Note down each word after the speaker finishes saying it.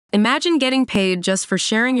Imagine getting paid just for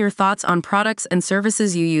sharing your thoughts on products and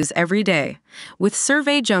services you use every day. With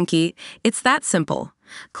Survey Junkie, it's that simple.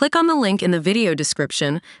 Click on the link in the video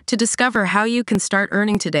description to discover how you can start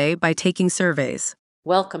earning today by taking surveys.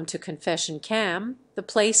 Welcome to Confession Cam, the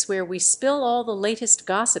place where we spill all the latest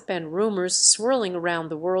gossip and rumors swirling around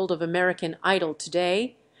the world of American Idol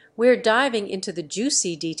today. We're diving into the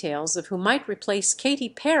juicy details of who might replace Katy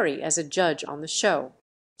Perry as a judge on the show.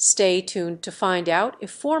 Stay tuned to find out if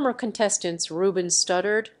former contestants Ruben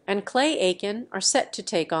Studdard and Aiken are set to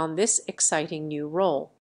take on this exciting new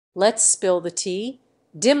role. Let's spill the tea.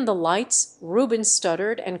 Dim the lights. Ruben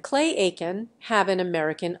Studdard and Aiken have an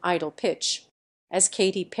American Idol pitch. As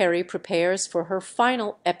Katy Perry prepares for her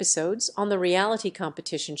final episodes on the reality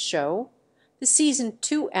competition show, the Season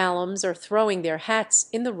 2 alums are throwing their hats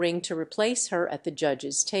in the ring to replace her at the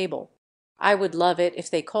judges' table. I would love it if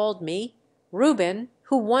they called me. Ruben,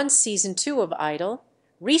 who won Season 2 of Idol,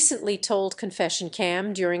 recently told Confession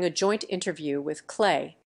Cam during a joint interview with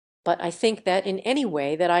Clay. But I think that in any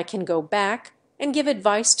way that I can go back and give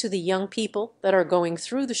advice to the young people that are going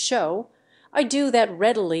through the show, I do that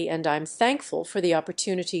readily, and I'm thankful for the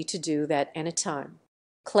opportunity to do that anytime.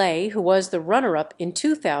 Clay, who was the runner-up in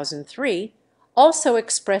 2003, also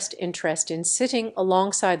expressed interest in sitting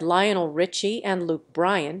alongside Lionel Richie and Luke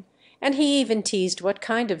Bryan, and he even teased what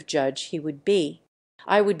kind of judge he would be.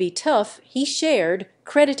 I would be tough, he shared,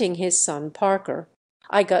 crediting his son Parker.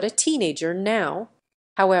 I got a teenager now.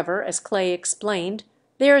 However, as Clay explained,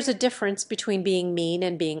 there is a difference between being mean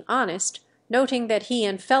and being honest, noting that he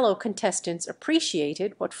and fellow contestants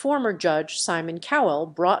appreciated what former judge Simon Cowell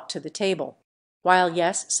brought to the table. While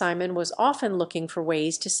yes, Simon was often looking for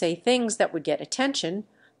ways to say things that would get attention,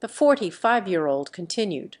 the 45-year-old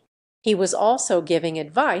continued. He was also giving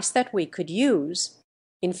advice that we could use.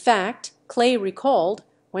 In fact, Clay recalled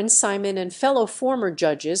when Simon and fellow former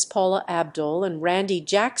judges Paula Abdul and Randy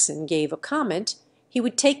Jackson gave a comment, he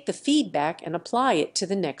would take the feedback and apply it to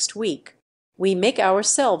the next week. We make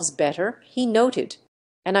ourselves better, he noted.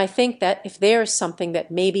 And I think that if there's something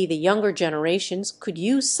that maybe the younger generations could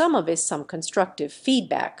use some of is some constructive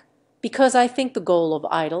feedback, because I think the goal of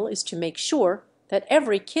Idol is to make sure that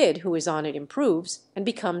every kid who is on it improves and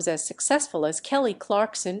becomes as successful as Kelly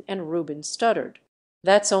Clarkson and Ruben Studdard.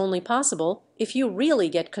 That's only possible if you really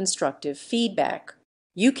get constructive feedback.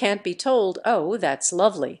 You can't be told, "Oh, that's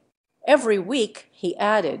lovely." Every week, he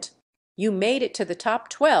added, "You made it to the top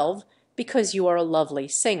 12 because you are a lovely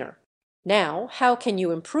singer. Now, how can you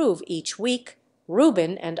improve each week?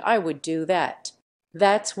 Ruben and I would do that."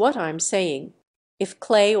 That's what I'm saying. If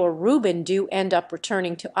Clay or Ruben do end up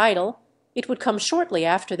returning to Idol, it would come shortly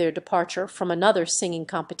after their departure from another singing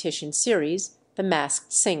competition series, The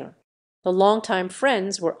Masked Singer. The longtime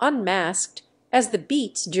friends were unmasked as the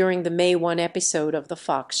Beats during the May 1 episode of the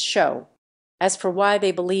Fox show. As for why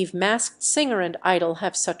they believe Masked Singer and Idol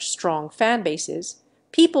have such strong fan bases,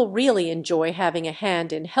 people really enjoy having a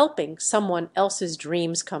hand in helping someone else's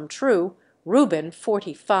dreams come true, Ruben,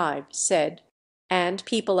 45, said. And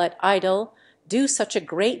people at Idol do such a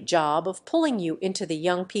great job of pulling you into the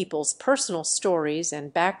young people's personal stories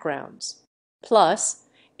and backgrounds. Plus,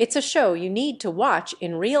 it's a show you need to watch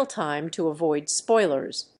in real time to avoid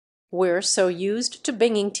spoilers. We're so used to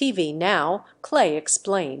binging TV now, Clay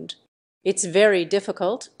explained. It's very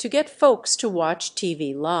difficult to get folks to watch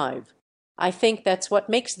TV live. I think that's what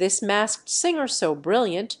makes this Masked Singer so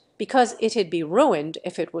brilliant, because it'd be ruined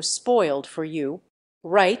if it was spoiled for you.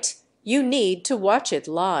 Right, you need to watch it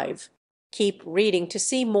live. Keep reading to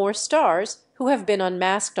see more stars who have been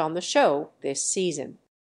unmasked on the show this season.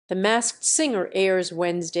 The Masked Singer airs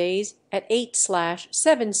Wednesdays at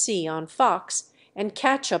 8/7C on Fox and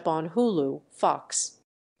catch up on Hulu, Fox.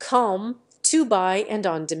 Calm, to buy and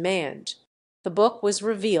on demand. The book was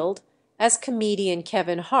revealed as comedian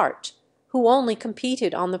Kevin Hart, who only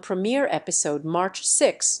competed on the premiere episode March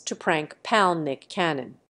 6 to prank pal Nick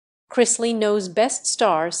Cannon. Chrisley Knows Best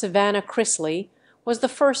star Savannah Chrisley was the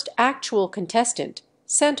first actual contestant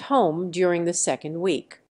sent home during the second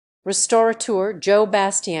week. Restaurateur Joe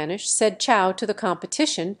Bastianish said ciao to the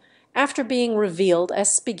competition after being revealed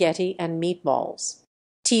as spaghetti and meatballs.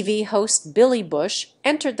 TV host Billy Bush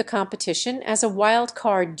entered the competition as a wild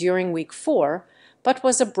card during week 4, but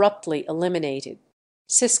was abruptly eliminated.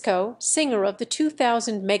 Cisco, singer of the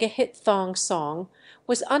 2000 mega-hit thong song,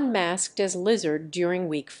 was unmasked as Lizard during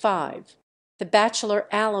week 5. The Bachelor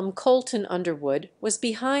alum Colton Underwood was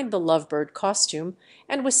behind the Lovebird costume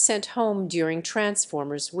and was sent home during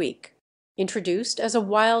Transformers Week. Introduced as a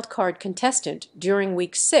wild card contestant during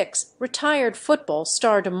week 6, retired football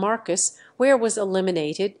star DeMarcus Ware was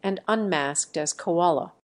eliminated and unmasked as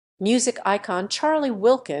Koala. Music icon Charlie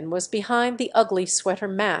Wilkin was behind the ugly sweater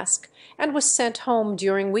mask and was sent home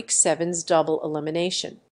during Week 7's double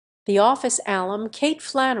elimination. The Office alum Kate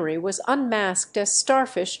Flannery was unmasked as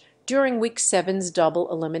Starfish during Week 7's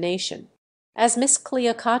double elimination. As Miss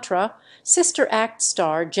Cleopatra, Sister Act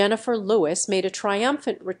star Jennifer Lewis made a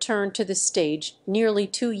triumphant return to the stage nearly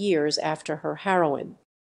 2 years after her heroine.